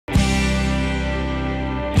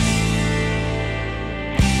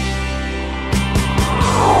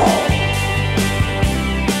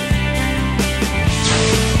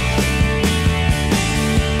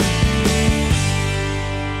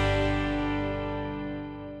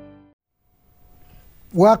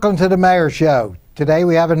Welcome to the Mayor Show. Today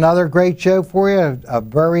we have another great show for you, a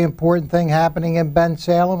very important thing happening in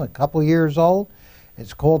Bensalem, a couple years old.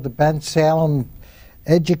 It's called the Bensalem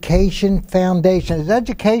Education Foundation. Is it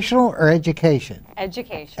educational or education?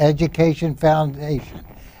 Education. Education Foundation.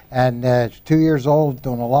 And it's 2 years old,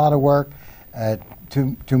 doing a lot of work.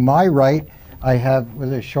 To my right, I have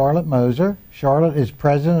with us Charlotte Moser. Charlotte is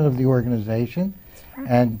president of the organization.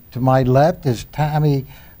 And to my left is Tammy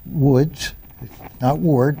Woods. It's not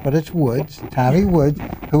Ward, but it's Woods. Tammy Woods,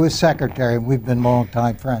 who is secretary. We've been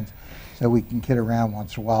longtime friends, so we can kid around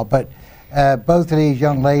once in a while. But both of these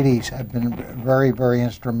young ladies have been very, very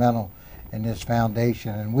instrumental in this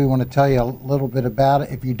foundation. And we want to tell you a little bit about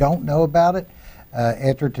it. If you don't know about it,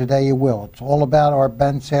 after today you will. It's all about our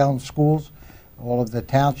Bensalem schools, all of the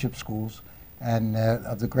township schools, and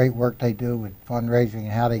of the great work they do with fundraising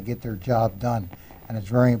and how they get their job done. And it's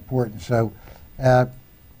very important. So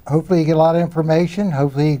hopefully you get a lot of information.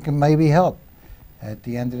 Hopefully you can maybe help. At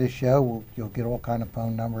the end of the show, you'll get all kind of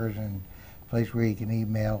phone numbers and a place where you can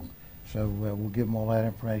email. So we'll give them all that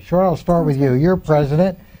information. Sure, I'll start with you. You're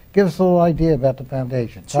president. Give us a little idea about the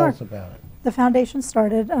foundation. Tell us about it. The foundation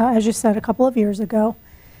started, as you said, a couple of years ago.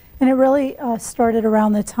 And it really started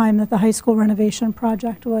around the time that the high school renovation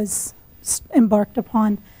project was embarked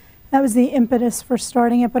upon. That was the impetus for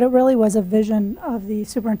starting it, but it really was a vision of the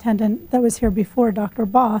superintendent that was here before, Dr.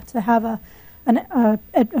 Baugh, to have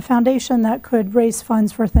a foundation that could raise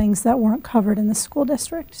funds for things that weren't covered in the school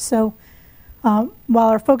district. So while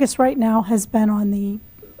our focus right now has been on the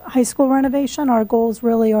high school renovation, our goals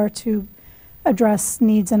really are to address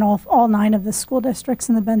needs in all 9 of the school districts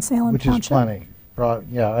in the Bensalem Which Township. is plenty.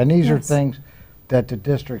 Yeah, and these are Yes. things that the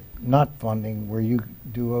district not funding, where you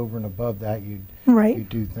do over and above that, you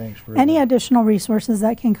do things for Any additional resources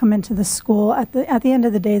that can come into the school, at the end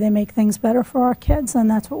of the day, they make things better for our kids,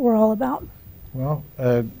 and that's what we're all about. Well,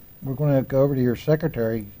 we're going to go over to your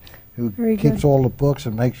secretary, who Very keeps good. all the books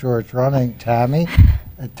and makes sure it's running, Tammy.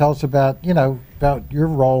 Tell us about, about your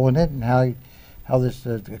role in it and how this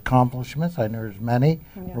accomplishments. I know there's many.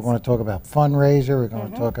 Yes. We're going to talk about fundraiser. We're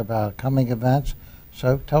going to talk about coming events.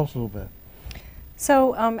 So tell us a little bit.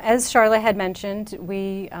 So as Charlotte had mentioned,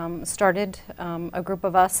 we started a group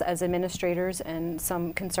of us as administrators and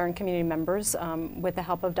some concerned community members with the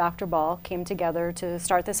help of Dr. Ball came together to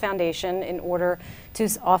start this foundation in order to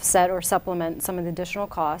offset or supplement some of the additional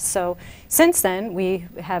costs. So since then, we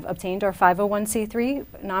have obtained our 501c3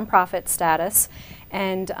 nonprofit status,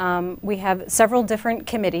 and we have several different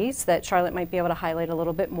committees that Charlotte might be able to highlight a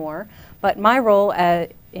little bit more. But my role as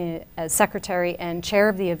secretary and chair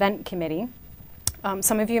of the event committee,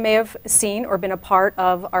 some of you may have seen or been a part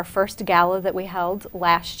of our first gala that we held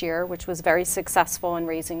last year, which was very successful in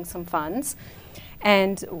raising some funds.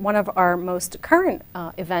 And one of our most current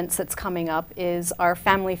events that's coming up is our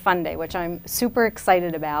Family Fun Day, which I'm super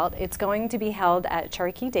excited about. It's going to be held at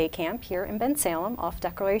Cherokee Day Camp here in Bensalem off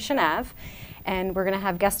Declaration Ave. And we're going to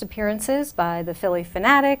have guest appearances by the Philly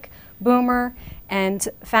Fanatic, Boomer, and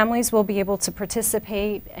families will be able to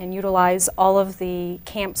participate and utilize all of the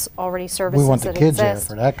camp's already services that exist. We want the kids there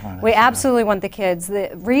for that kind of We stuff. absolutely want the kids.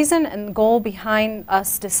 The reason and goal behind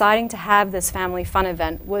us deciding to have this family fun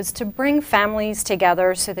event was to bring families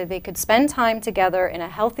together so that they could spend time together in a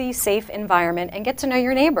healthy, safe environment and get to know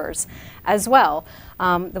your neighbors as well.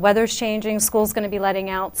 The weather's changing, school's going to be letting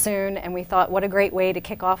out soon, and we thought what a great way to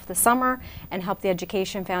kick off the summer and help the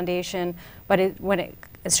Education Foundation. But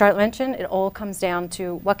as Charlotte mentioned, it all comes down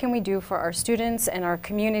to what can we do for our students and our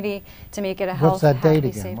community to make it a What's that date happy,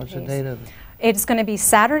 again? safe What's the place. date of it? It's going to be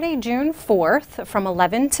Saturday, June 4th from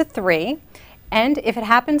 11 to 3. And if it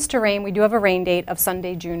happens to rain, we do have a rain date of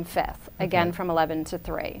Sunday, June 5th, again from 11 to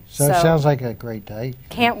 3. So it sounds like a great day.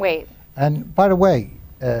 Can't wait. And by the way,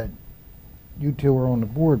 you two are on the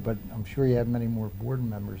board, but I'm sure you have many more board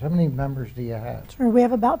members. How many members do you have? Sure, we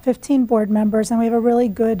have about 15 board members, and we have a really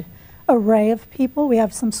good array of people. We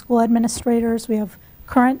have some school administrators, we have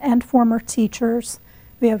current and former teachers,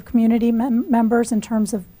 we have community members in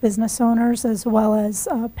terms of business owners, as well as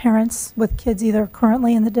parents with kids either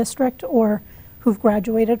currently in the district or who've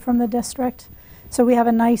graduated from the district. So we have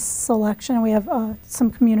a nice selection. We have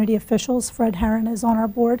some community officials. Fred Herron is on our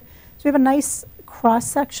board. So we have a nice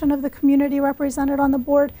cross-section of the community represented on the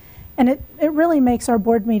board, and it really makes our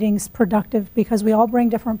board meetings productive because we all bring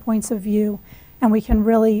different points of view, and we can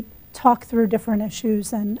really talk through different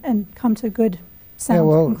issues and come to good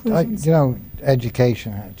sound conclusions.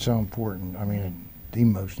 Education is so important. I mean, the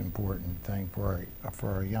most important thing for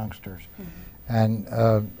our youngsters. And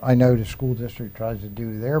I know the school district tries to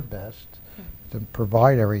do their best to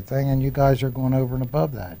provide everything, and you guys are going over and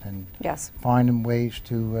above that and Yes. finding ways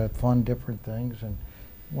to fund different things. And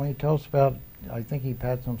why don't you tell us about, I think you've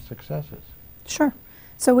had some successes. Sure.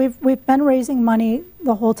 So we've been raising money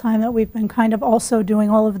the whole time that we've been kind of also doing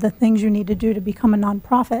all of the things you need to do to become a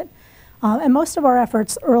nonprofit. And most of our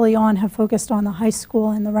efforts early on have focused on the high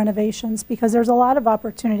school and the renovations, because there's a lot of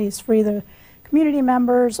opportunities for either community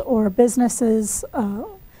members or businesses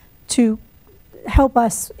to help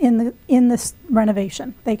us in this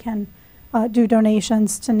renovation. They can do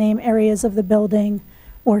donations to name areas of the building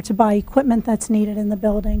or to buy equipment that's needed in the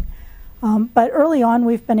building. But early on,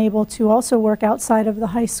 we've been able to also work outside of the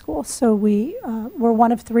high school. So we were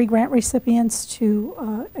one of 3 grant recipients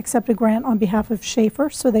to accept a grant on behalf of Schaefer,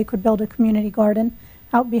 so they could build a community garden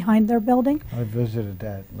out behind their building. I visited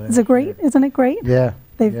that last Is it great? year. Isn't it great? Yeah,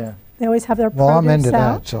 They always have their Well, I'm produce into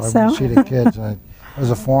out, that, so I want to see the kids. I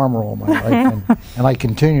was a farmer all my life, and I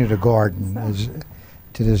continue to garden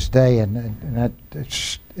to this day, and that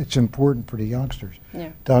it's important for the youngsters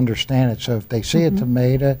to understand it. So if they see a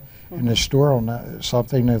tomato in the store or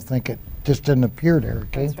something, they'll think it just didn't appear there.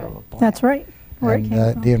 It came from a plant. That's right. Where it And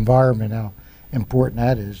came from. the environment, how important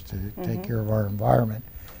that is to take care of our environment.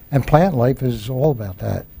 And plant life is all about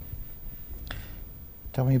that.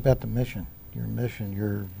 Tell me about the mission,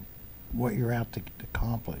 what you're out to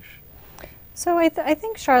accomplish. So I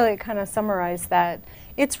think Charlotte kind of summarized that.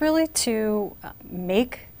 It's really to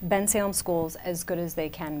make Bensalem schools as good as they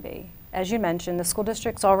can be. As you mentioned, the school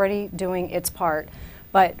district's already doing its part,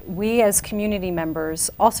 but we as community members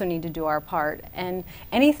also need to do our part. And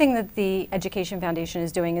anything that the Education Foundation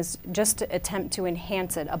is doing is just to attempt to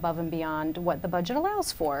enhance it above and beyond what the budget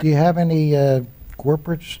allows for. Do you have any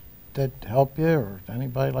corporates that help you, or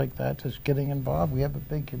anybody like that that's getting involved? We have a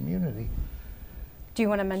big community. Do you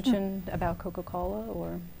want to mention about Coca-Cola,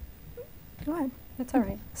 or? Go ahead. That's all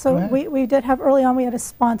right. So we did have, early on, we had a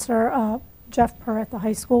sponsor, Jeff Purr at the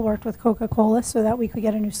high school worked with Coca-Cola so that we could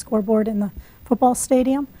get a new scoreboard in the football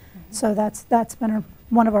stadium. So that's been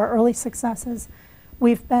one of our early successes.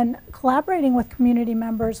 We've been collaborating with community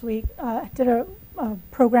members. We did a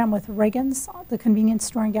program with Reagan's, the convenience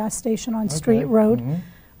store and gas station on Street Road.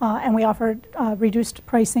 And we offered reduced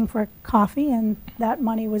pricing for coffee, and that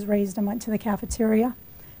money was raised and went to the cafeteria.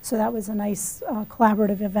 So that was a nice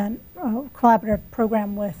collaborative event, collaborative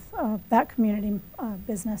program with that community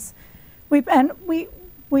business. We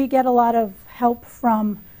get a lot of help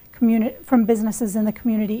from businesses in the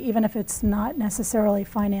community, even if it's not necessarily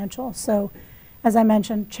financial. So, as I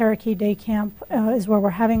mentioned, Cherokee Day Camp is where we're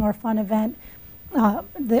having our fun event.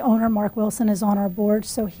 The owner, Mark Wilson, is on our board,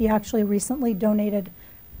 so he actually recently donated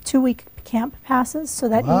 2-week camp passes so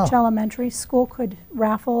that each elementary school could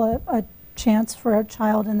raffle a chance for a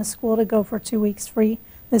child in the school to go for 2 weeks free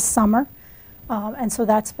this summer. And so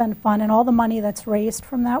that's been fun. And all the money that's raised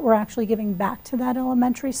from that, we're actually giving back to that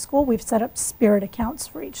elementary school. We've set up spirit accounts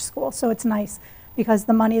for each school. So it's nice because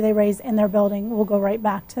the money they raise in their building will go right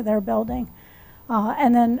back to their building.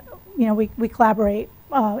 And then, you know, we collaborate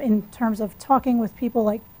in terms of talking with people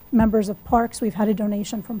like members of parks. We've had a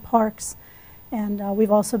donation from parks. And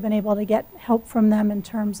we've also been able to get help from them in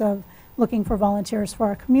terms of looking for volunteers for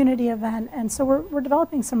our community event. And so we're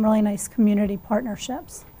developing some really nice community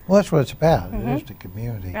partnerships. Well, that's what it's about. It is the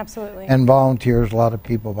community. Absolutely. And volunteers, a lot of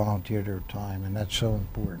people volunteer their time, and that's so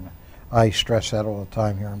important. I stress that all the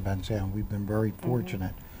time here in Bensalem. We've been very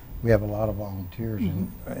fortunate. We have a lot of volunteers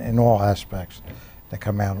in all aspects that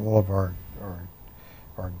come out, all of our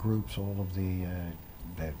groups, all of the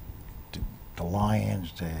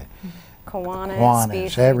Lions, the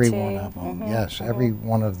Kiwanis, every one of them. Yes, every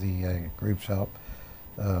one of the groups help.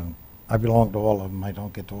 I belong to all of them. I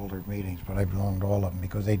don't get to all their meetings, but I belong to all of them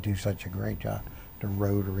because they do such a great job. The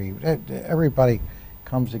Rotary, everybody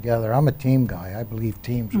comes together. I'm a team guy. I believe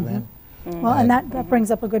teams win. Well, and that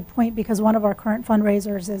brings up a good point because one of our current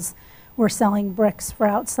fundraisers is we're selling bricks for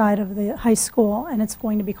outside of the high school, and it's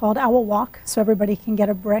going to be called Owl Walk, so everybody can get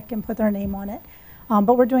a brick and put their name on it.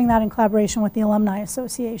 But we're doing that in collaboration with the Alumni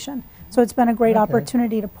Association. So it's been a great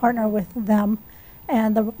opportunity to partner with them.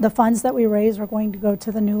 And the funds that we raise are going to go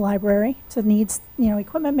to the new library, to needs,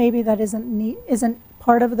 equipment maybe that isn't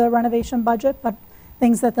part of the renovation budget, but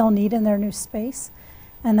things that they'll need in their new space.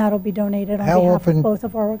 And that'll be donated on behalf of both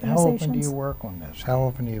of our organizations. How often do you work on this?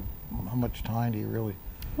 How much time do you really?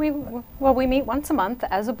 We meet once a month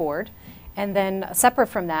as a board, and then separate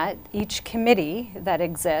from that, each committee that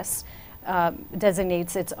exists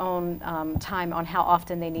designates its own time on how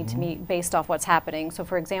often they need to meet based off what's happening. So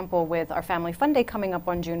for example, with our Family Fun Day coming up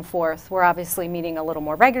on June 4th, we're obviously meeting a little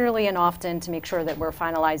more regularly and often to make sure that we're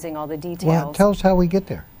finalizing all the details. Well, tell us how we get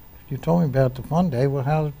there. You told me about the Fun Day. Well,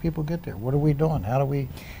 how do people get there? What are we doing? How do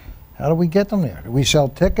How do we get them there? Do we sell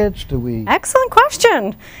tickets? Do we? Excellent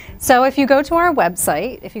question. So if you go to our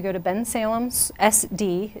website, if you go to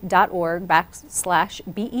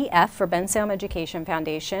bensalemsd.org/BEF for Bensalem Education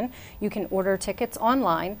Foundation, you can order tickets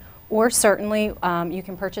online, or certainly you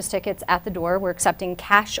can purchase tickets at the door. We're accepting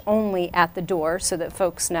cash only at the door so that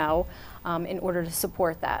folks know in order to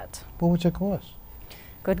support that. What's it cost?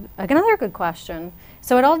 Good. Another good question.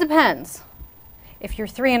 So it all depends. If you're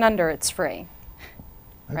 3 and under, it's free.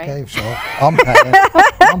 Okay, Right. so I'm paying.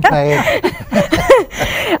 I'm paying.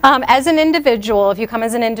 As an individual, if you come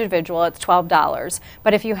as an individual, it's $12.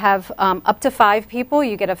 But if you have up to 5 people,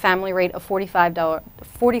 you get a family rate of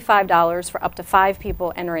 $45 for up to 5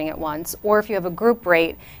 people entering at once. Or if you have a group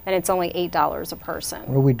rate, then it's only $8 a person.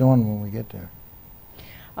 What are we doing when we get there?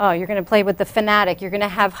 Oh, you're going to play with the fanatic. You're going to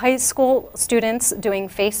have high school students doing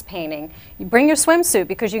face painting. You bring your swimsuit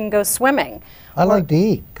because you can go swimming. I like to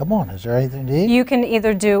eat. Come on, is there anything to eat? You can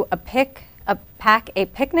either do pack a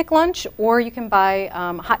picnic lunch, or you can buy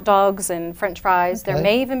hot dogs and French fries. Okay. There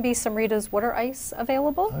may even be some Rita's water ice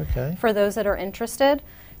available Okay. for those that are interested.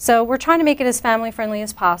 So we're trying to make it as family friendly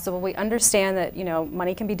as possible. We understand that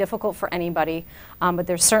money can be difficult for anybody, but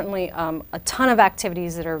there's certainly a ton of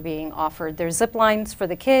activities that are being offered. There's zip lines for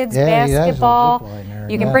the kids, Yeah, he has a basketball. zip line there,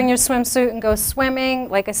 You can yeah. bring your swimsuit and go swimming.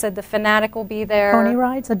 Like I said, the fanatic will be there. Pony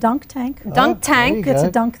rides, a dunk tank. Dunk there tank. you Gets go.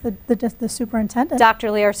 to dunk the superintendent. Dr.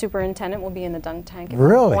 Lee, our superintendent, will be in the dunk tank at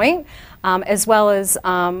Really? one point, as well as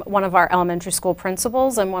one of our elementary school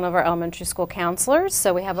principals and one of our elementary school counselors.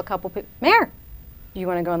 So we have a couple people. Mayor, you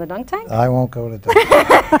want to go in the dunk tank? I won't go to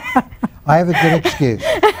the. I have a good excuse.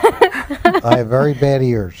 I have very bad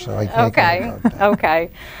ears, so I can't Okay, go to that. okay.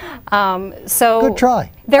 So Good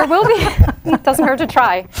try. there will be, it doesn't hurt to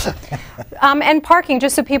try. And parking,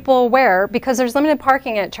 just so people are aware, because there's limited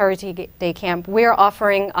parking at Charity Day Camp, we are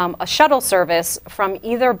offering a shuttle service from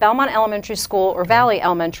either Belmont Elementary School or Valley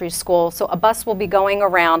Elementary School. So a bus will be going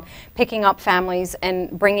around picking up families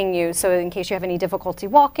and bringing you, so in case you have any difficulty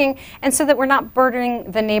walking, and so that we're not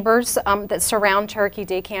burdening the neighbors that surround Cherokee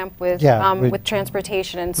Day Camp with, Yeah, with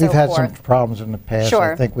transportation and so We've had forth. some problems in the past.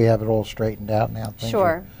 Sure. I think we have it all straightened out now. Things Sure.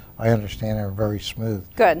 are- I understand they're very smooth.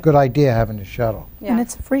 Good. Good idea having the shuttle. Yeah. And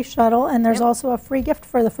it's a free shuttle, and there's Yep. also a free gift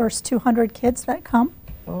for the first 200 kids that come.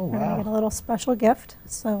 Oh, We're going to get a wow. little special gift,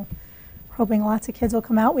 so we're hoping lots of kids will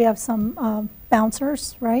come out. We have some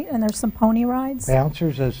bouncers, right, and there's some pony rides.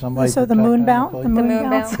 Bouncers, as somebody. So the protecting moon the bounce, place? the moon moon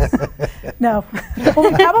bounce. bounce. No,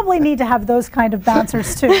 well, we probably need to have those kind of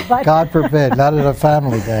bouncers too, but God forbid, not at a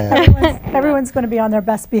family day. everyone's going to be on their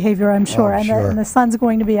best behavior, I'm sure, and sure. the sun's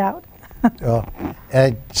going to be out.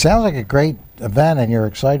 It sounds like a great event, and you're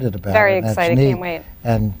excited about Very it. and that's excited, neat. can't wait.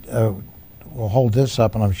 And we'll hold this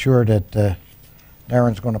up, and I'm sure that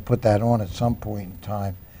Darren's going to put that on at some point in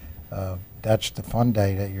time. That's the fun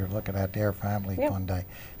day that you're looking at there, Family Yep. Fun Day.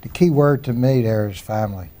 The key word to me there is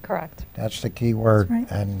family. Correct. That's the key word. right.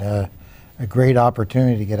 And a great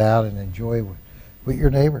opportunity to get out and enjoy with your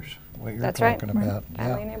neighbors, what you're That's right. talking Right. about.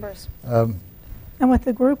 Family neighbors. And with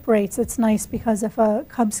the group rates, it's nice because if a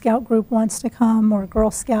Cub Scout group wants to come or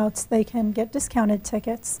Girl Scouts, they can get discounted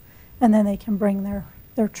tickets, and then they can bring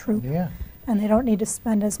their troop. Yeah. And they don't need to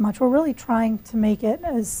spend as much. We're really trying to make it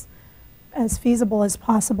as feasible as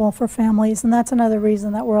possible for families, and that's another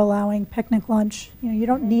reason that we're allowing picnic lunch. You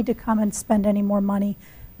don't need to come and spend any more money.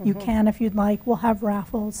 You can if you'd like. We'll have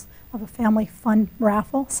raffles. We'll have a family fun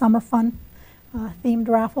raffle, summer fun themed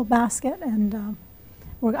raffle basket, and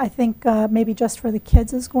I think maybe just for the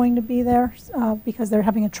kids is going to be there because they're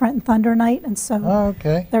having a Trenton Thunder night, and so Oh,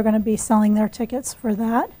 okay. they're going to be selling their tickets for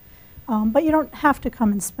that. But you don't have to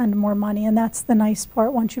come and spend more money, and that's the nice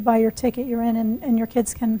part. Once you buy your ticket, you're in, and your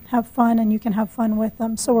kids can have fun, and you can have fun with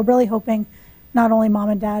them. So we're really hoping not only mom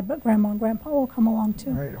and dad, but grandma and grandpa will come along too.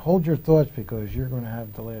 All right, hold your thoughts because you're going to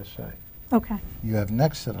have the last say. Okay. You have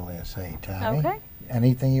next to the last say, Tammy. Okay.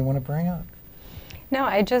 Anything you want to bring up? No,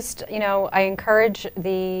 I just, I encourage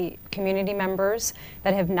the community members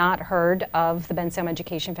that have not heard of the Bensalem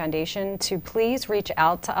Education Foundation to please reach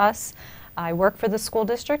out to us. I work for the school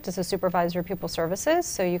district as a supervisor of pupil services,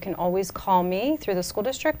 so you can always call me through the school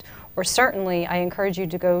district, or certainly I encourage you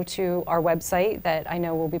to go to our website that I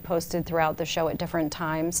know will be posted throughout the show at different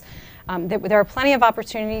times. There are plenty of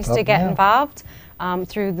opportunities to get yeah. involved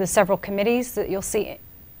through the several committees that you'll see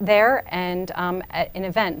there and at an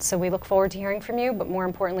event. So we look forward to hearing from you, but more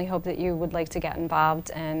importantly, hope that you would like to get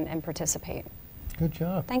involved and participate. Good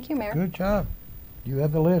job. Thank you, Mayor. Good job. You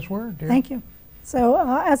have the last word, dear. Thank you. So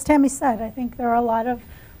as Tammy said, I think there are a lot of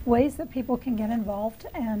ways that people can get involved,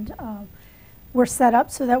 and we're set up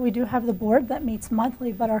so that we do have the board that meets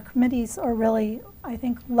monthly, but our committees are really, I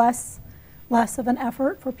think, less less of an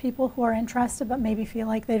effort for people who are interested but maybe feel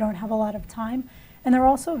like they don't have a lot of time. And they're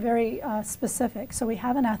also very specific. So we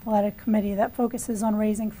have an athletic committee that focuses on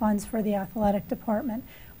raising funds for the athletic department.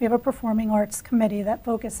 We have a performing arts committee that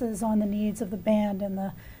focuses on the needs of the band and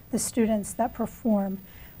the students that perform.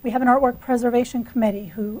 We have an artwork preservation committee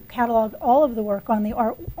who cataloged all of the work on the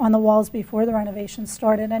art on the walls before the renovation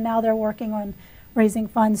started, and now they're working on raising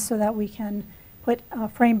funds so that we can put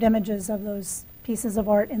framed images of those pieces of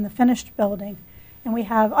art in the finished building. And we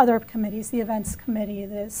have other committees, the events committee,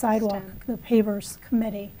 the sidewalk, the pavers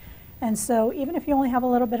committee. And so even if you only have a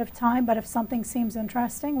little bit of time, but if something seems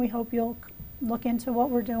interesting, we hope you'll look into what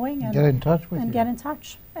we're doing and get in touch with you. Get in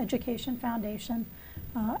touch. Education Foundation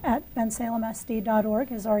at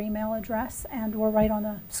bensalemsd.org is our email address, and we're right on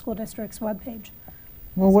the school district's webpage.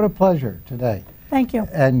 Well, what a pleasure today. Thank you.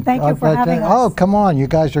 And thank you for having us. Oh, come on, you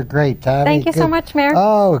guys are great, Tammy. Thank you so much, Mayor.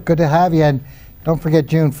 Oh, good to have you. And don't forget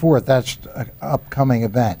June 4th. That's an upcoming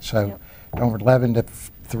event. So Yep. don't 11 to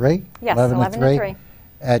 3? Yes, 11 to 3.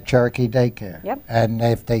 At Cherokee Daycare. Yep. And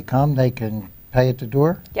if they come, they can pay at the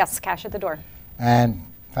door? Yes, cash at the door. And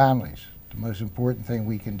families, the most important thing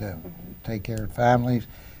we can do. Mm-hmm. Take care of families,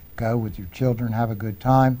 go with your children, have a good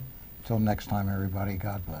time. Until next time, everybody,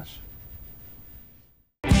 God bless.